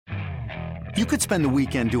You could spend the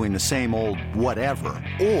weekend doing the same old whatever,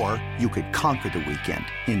 or you could conquer the weekend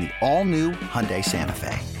in the all-new Hyundai Santa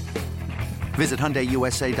Fe. Visit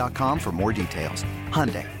HyundaiUSA.com for more details.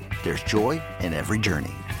 Hyundai, there's joy in every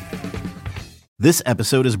journey. This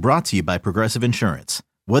episode is brought to you by Progressive Insurance.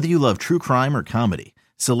 Whether you love true crime or comedy,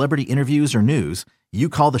 celebrity interviews or news, you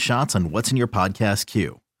call the shots on what's in your podcast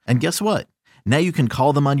queue. And guess what? Now you can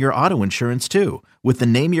call them on your auto insurance too with the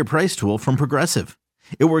Name Your Price tool from Progressive.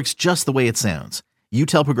 It works just the way it sounds. You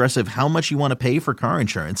tell Progressive how much you want to pay for car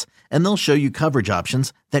insurance, and they'll show you coverage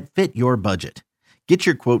options that fit your budget. Get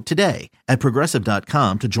your quote today at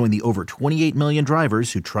Progressive.com to join the over 28 million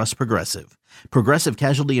drivers who trust Progressive. Progressive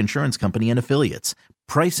Casualty Insurance Company and Affiliates.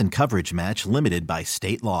 Price and coverage match limited by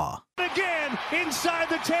state law. Again, inside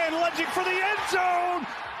the 10, lunging for the end zone.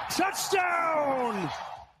 Touchdown!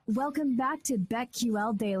 Welcome back to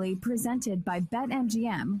BetQL Daily, presented by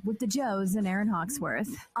BetMGM with the Joes and Aaron Hawksworth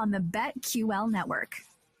on the BetQL Network.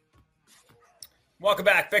 Welcome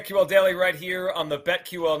back. BetQL Daily right here on the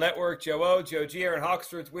BetQL Network. Joe O, Joe G, Aaron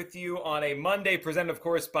Hawksworth with you on a Monday, presented, of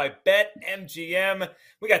course, by BetMGM.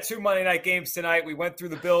 We got two Monday night games tonight. We went through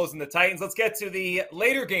the Bills and the Titans. Let's get to the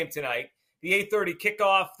later game tonight, the 8:30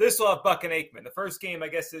 kickoff. This will have Buck and Aikman. The first game, I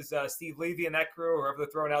guess, is Steve Levy and that crew, or whoever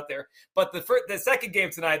they're throwing out there. But the second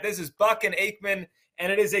game tonight, this is Buck and Aikman,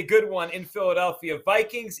 and it is a good one in Philadelphia.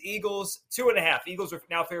 Vikings, Eagles, 2.5. Eagles are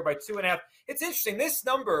now favored by 2.5. It's interesting. This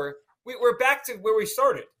number, we're back to where we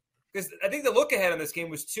started, because I think the look ahead on this game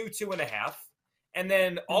was 2.5. And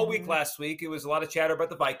then all week last week, it was a lot of chatter about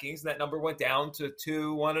the Vikings, and that number went down to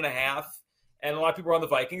 2, 1.5. And a lot of people were on the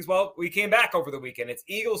Vikings. Well, we came back over the weekend. It's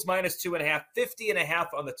Eagles minus 2.5, 50.5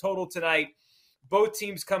 on the total tonight. Both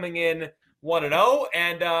teams coming in 1-0.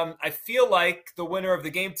 And I feel like the winner of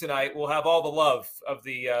the game tonight will have all the love of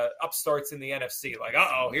the upstarts in the NFC. Like,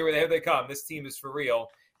 here they come. This team is for real.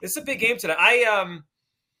 This is a big game tonight.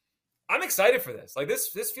 I'm excited for this. Like,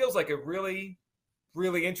 this feels like a really,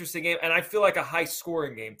 really interesting game. And I feel like a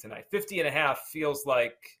high-scoring game tonight. 50.5 feels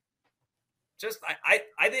like –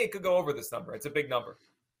 I think it could go over this number. It's a big number.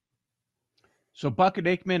 So Buck and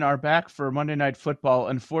Aikman are back for Monday Night Football.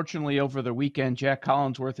 Unfortunately, over the weekend, Jack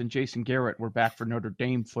Collinsworth and Jason Garrett were back for Notre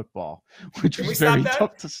Dame football, which was very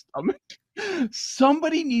tough to stomach.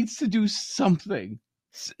 Somebody needs to do something.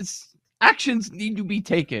 Actions need to be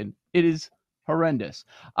taken. It is horrendous.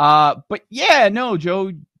 But yeah, no,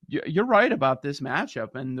 Joe, you're right about this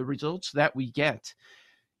matchup and the results that we get.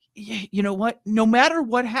 You know what? No matter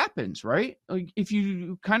what happens, right? Like, if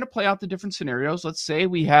you kind of play out the different scenarios, let's say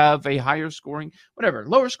we have a higher scoring,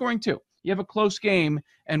 lower scoring too. You have a close game,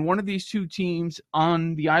 and one of these two teams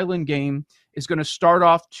on the island game is going to start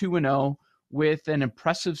off 2-0 with an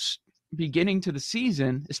impressive beginning to the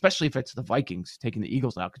season, especially if it's the Vikings taking the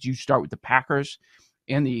Eagles out, because you start with the Packers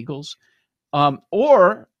and the Eagles.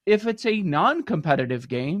 Or if it's a non-competitive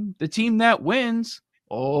game, the team that wins,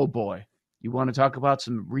 oh boy. You want to talk about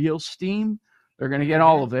some real steam? They're going to get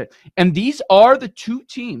all of it. And these are the two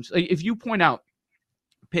teams. If you point out,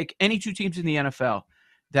 pick any two teams in the NFL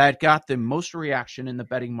that got the most reaction in the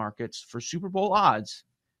betting markets for Super Bowl odds,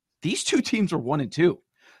 these two teams are 1 and 2.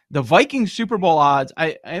 The Vikings Super Bowl odds,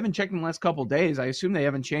 I haven't checked in the last couple of days. I assume they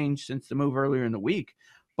haven't changed since the move earlier in the week.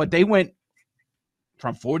 But they went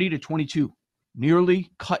from 40 to 22, nearly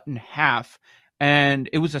cut in half. And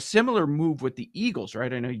it was a similar move with the Eagles,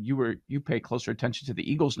 right? I know you pay closer attention to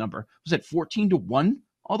the Eagles number. Was it 14-1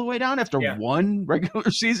 all the way down after one regular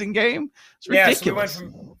season game? It's ridiculous. So we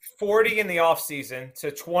went from 40 in the offseason to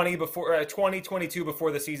 22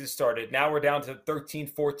 before the season started. Now we're down to 13,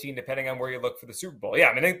 14, depending on where you look for the Super Bowl. Yeah,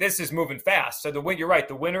 I mean, this is moving fast. So you're right.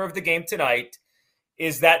 The winner of the game tonight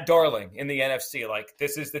is that darling in the NFC. Like,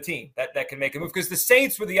 this is the team that can make a move, because the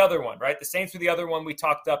Saints were the other one, right? The Saints were the other one we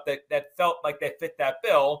talked up that felt like they fit that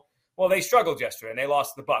bill. Well, they struggled yesterday and they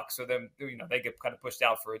lost the Bucs. So then, they get kind of pushed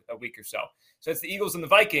out for a week or so. So it's the Eagles and the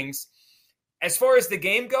Vikings. As far as the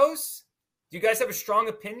game goes, do you guys have a strong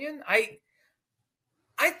opinion?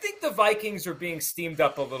 I think the Vikings are being steamed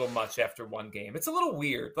up a little much after one game. It's a little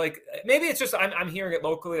weird. Like, maybe it's just I'm hearing it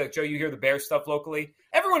locally. Like, Joe, you hear the Bears stuff locally.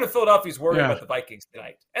 Everyone in Philadelphia is worried about the Vikings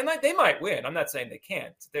tonight. And they might win. I'm not saying they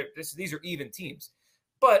can't. These are even teams.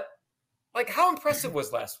 But, like, how impressive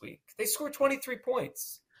was last week? They scored 23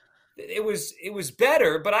 points. It was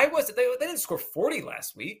better, but they didn't score 40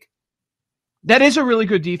 last week. That is a really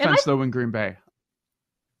good defense, though, in Green Bay.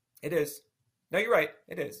 It is. No, you're right.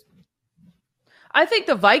 It is. I think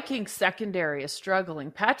the Vikings secondary is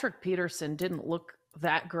struggling. Patrick Peterson didn't look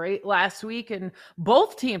that great last week, and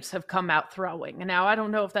both teams have come out throwing. And now I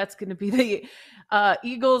don't know if that's going to be the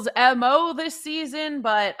Eagles' MO this season,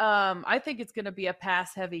 but I think it's going to be a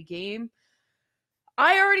pass-heavy game.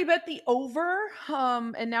 I already bet the over,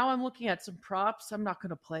 and now I'm looking at some props. I'm not going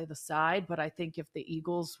to play the side, but I think if the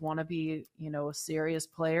Eagles want to be, a serious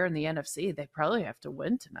player in the NFC, they probably have to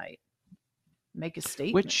win tonight. Make a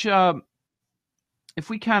statement. Which, if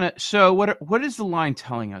we so what is the line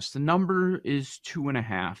telling us? The number is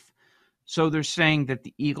 2.5. So they're saying that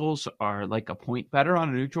the Eagles are like a point better on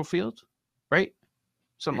a neutral field, right?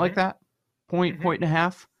 Something like that? Point and a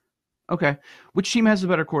half? Okay. Which team has the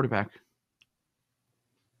better quarterback?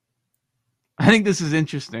 I think this is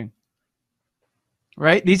interesting.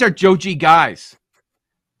 Right? These are Joe G guys.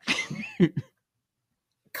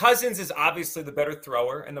 Cousins is obviously the better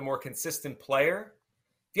thrower and the more consistent player.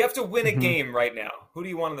 If you have to win a game right now, who do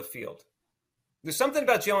you want on the field? There's something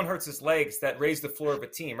about Jalen Hurts' legs that raised the floor of a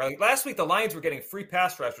team. Right? Like last week, the Lions were getting free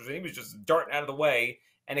pass rushers, and he was just darting out of the way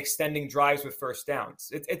and extending drives with first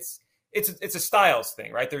downs. It's a styles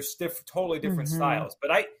thing, right? There's totally different styles.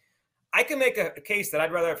 But I can make a case that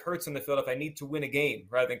I'd rather have Hurts on the field if I need to win a game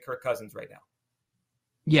rather than Kirk Cousins right now.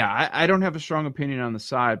 Yeah, I don't have a strong opinion on the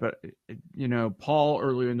side, but, Paul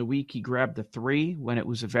earlier in the week, he grabbed the 3 when it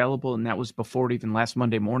was available, and that was before it even last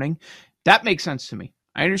Monday morning. That makes sense to me.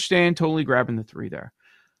 I understand totally grabbing the 3 there.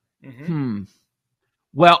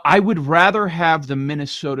 Well, I would rather have the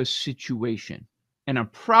Minnesota situation. And I'm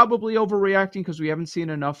probably overreacting because we haven't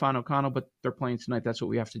seen enough on O'Connell, but they're playing tonight. That's what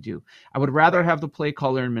we have to do. I would rather have the play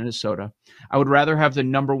caller in Minnesota. I would rather have the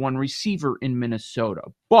number 1 receiver in Minnesota.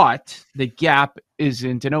 But the gap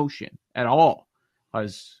isn't an ocean at all.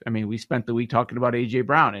 Because, we spent the week talking about A.J.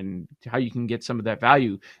 Brown and how you can get some of that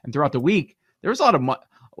value. And throughout the week, there was a lot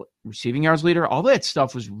of receiving yards leader. All that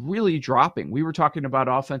stuff was really dropping. We were talking about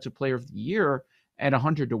offensive player of the year at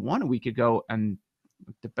 100-1 a week ago, and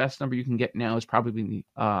the best number you can get now is probably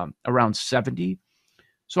around 70.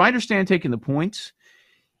 So I understand taking the points.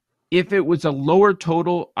 If it was a lower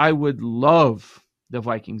total, I would love the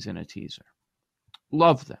Vikings in a teaser.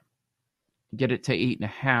 Love them. Get it to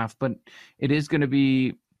 8.5, but it is going to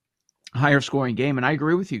be a higher scoring game. And I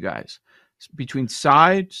agree with you guys. Between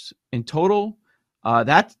sides and total,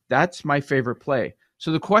 that's my favorite play.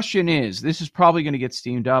 So the question is, this is probably going to get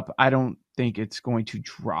steamed up. I don't think it's going to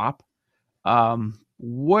drop.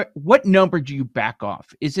 What number do you back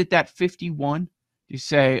off? Is it that 51? You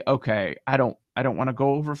say, okay, I don't want to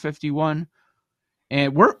go over 51.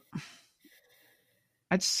 And we're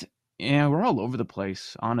all over the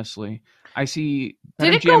place, honestly. I see.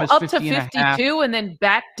 Did it go up to 52 and then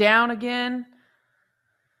back down again?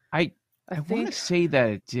 I want to say that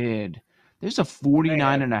it did. There's a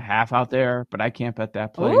 49.5 out there, but I can't bet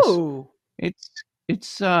that place. Ooh. It's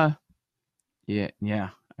yeah.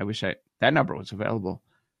 I wish that number was available.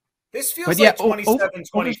 This feels like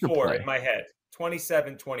 27-24 in my head.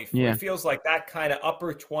 27-24. Yeah. It feels like that kind of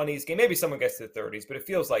upper 20s game. Maybe someone gets to the 30s, but it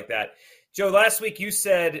feels like that. Joe, last week you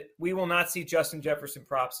said we will not see Justin Jefferson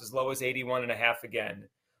props as low as 81.5 again.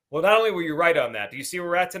 Well, not only were you right on that, do you see where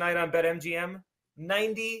we're at tonight on BetMGM?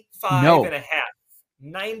 95.5.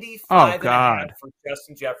 95.5 for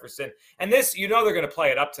Justin Jefferson. And this, they're going to play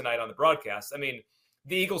it up tonight on the broadcast.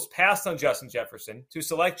 The Eagles passed on Justin Jefferson to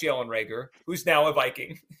select Jalen Reagor, who's now a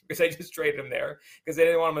Viking because they just traded him there because they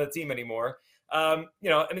didn't want him on the team anymore. The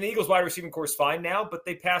Eagles wide receiving core is fine now, but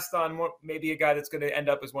they passed on maybe a guy that's going to end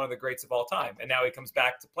up as one of the greats of all time. And now he comes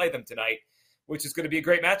back to play them tonight, which is going to be a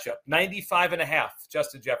great matchup. 95.5,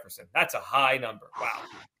 Justin Jefferson. That's a high number. Wow.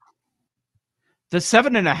 The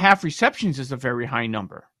 7.5 receptions is a very high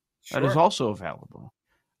number. Sure. That is also available.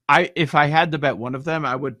 If I had to bet one of them,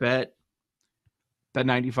 I would bet the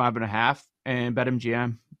 95.5 and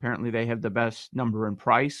BetMGM. Apparently they have the best number in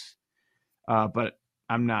price. But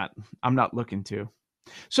I'm not looking to.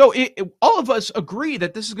 So all of us agree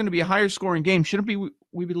that this is going to be a higher scoring game. Shouldn't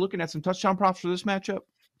we be looking at some touchdown props for this matchup?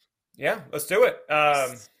 Yeah, let's do it.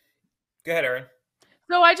 Go ahead, Aaron.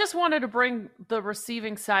 So I just wanted to bring the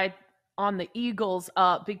receiving side on the Eagles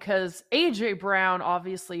up because A.J. Brown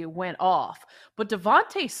obviously went off. But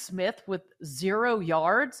Devontae Smith with 0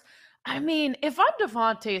 yards, if I'm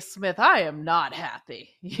Devontae Smith, I am not happy,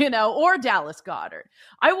 or Dallas Goedert.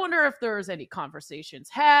 I wonder if there's any conversations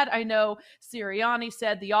had. I know Sirianni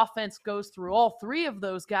said the offense goes through all 3 of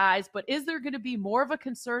those guys, but is there going to be more of a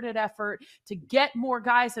concerted effort to get more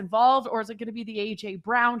guys involved, or is it going to be the A.J.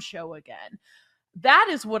 Brown show again? That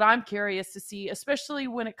is what I'm curious to see, especially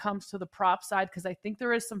when it comes to the prop side, because I think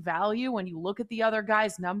there is some value when you look at the other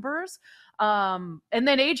guys' numbers. And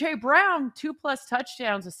then A.J. Brown, 2+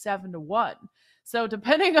 touchdowns is 7-1. So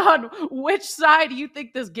depending on which side you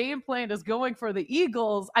think this game plan is going for the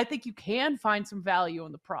Eagles, I think you can find some value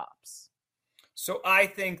in the props. So I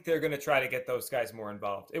think they're going to try to get those guys more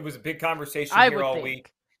involved. It was a big conversation all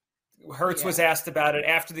week. Hurts was asked about it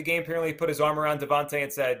after the game. Apparently, he put his arm around Davante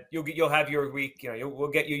and said, "You'll have your week. We'll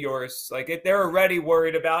get you yours." Like they're already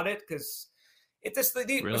worried about it because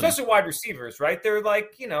especially wide receivers, right? They're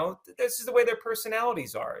like, this is the way their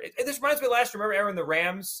personalities are. This reminds me of last year. Remember, Aaron, the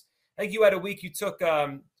Rams? I think you had a week. You took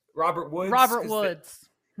Robert Woods. Robert Woods.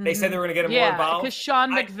 They said they were going to get him more involved. Because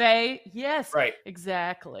Sean McVay. Yes. Right.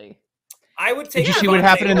 Exactly. I would take. Did you see what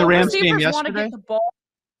happened in the Rams game yesterday? Want to get the ball.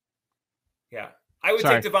 Yeah. I would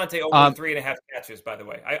take Davante over 3.5 catches, by the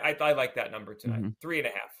way. I like that number tonight.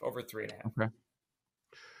 3.5, over 3.5. Okay.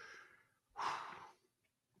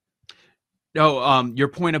 No, your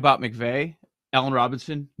point about McVay, Allen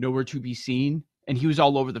Robinson, nowhere to be seen. And he was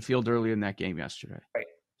all over the field early in that game yesterday. Right.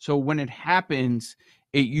 So when it happens,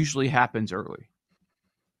 it usually happens early.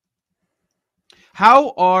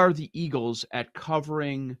 How are the Eagles at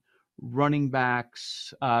covering running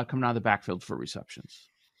backs coming out of the backfield for receptions?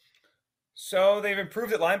 So they've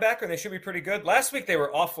improved at linebacker, and they should be pretty good. Last week, they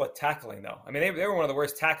were awful at tackling, though. I mean, they were one of the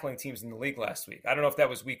worst tackling teams in the league last week. I don't know if that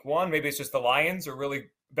was week one. Maybe it's just the Lions are really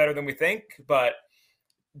better than we think. But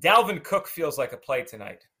Dalvin Cook feels like a play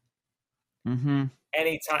tonight. Mm-hmm.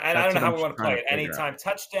 Anytime. And I don't know how we want to play it. Anytime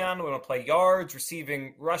touchdown. We want to play yards,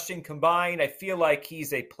 receiving, rushing combined. I feel like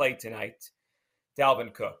he's a play tonight.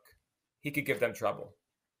 Dalvin Cook. He could give them trouble.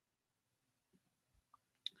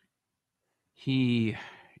 He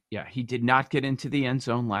did not get into the end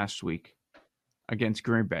zone last week against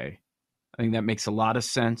Green Bay. I think that makes a lot of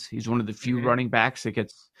sense. He's one of the few running backs that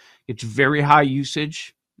gets very high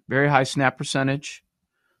usage, very high snap percentage.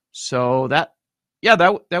 So that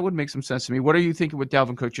would make some sense to me. What are you thinking with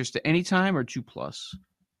Dalvin Cook? Just to anytime or 2+?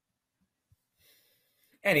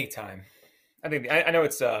 Anytime. I think I know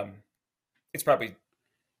it's probably,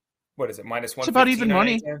 what is it, -115? It's about even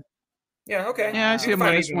money. Yeah, okay. Yeah, I see a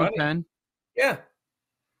 -110. Yeah.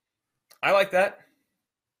 I like that.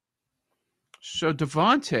 So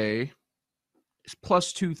Davante is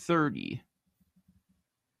 +230.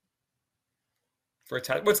 For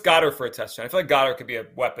a what's Goddard for a touchdown? I feel like Goddard could be a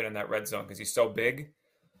weapon in that red zone because he's so big.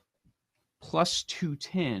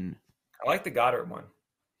 +210. I like the Goddard one.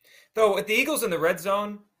 Though with the Eagles in the red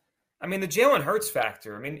zone, I mean, the Jalen Hurts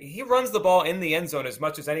factor. I mean, he runs the ball in the end zone as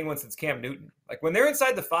much as anyone since Cam Newton. Like when they're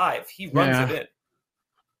inside the 5, he runs it in.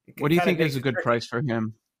 What do you think is a good price for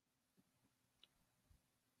him?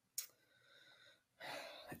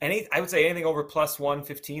 I would say anything over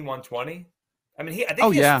 +115, 120. I mean, I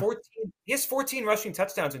think he has 14 rushing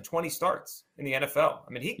touchdowns in 20 starts in the NFL.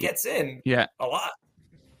 I mean, he gets in a lot.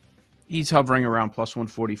 He's hovering around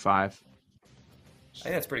 +145. I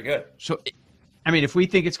think that's pretty good. So, I mean, if we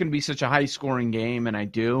think it's going to be such a high-scoring game, and I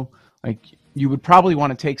do, you would probably want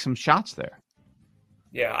to take some shots there.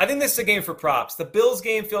 Yeah, I think this is a game for props. The Bills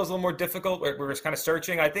game feels a little more difficult. We're just kind of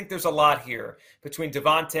searching. I think there's a lot here between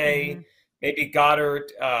Davante, maybe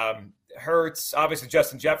Goddard, Hurts, obviously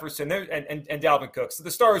Justin Jefferson, and Dalvin Cook. So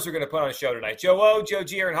the stars are going to put on a show tonight. Joe O, Joe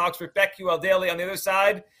G, Aaron Hawksworth, BetQL Daily on the other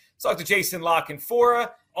side. Let's talk to Jason Lock and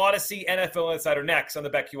Fora, Odyssey, NFL Insider next on the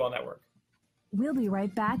BetQL Network. We'll be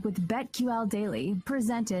right back with BetQL Daily,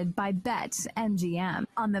 presented by BetMGM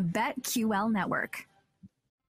on the BetQL Network.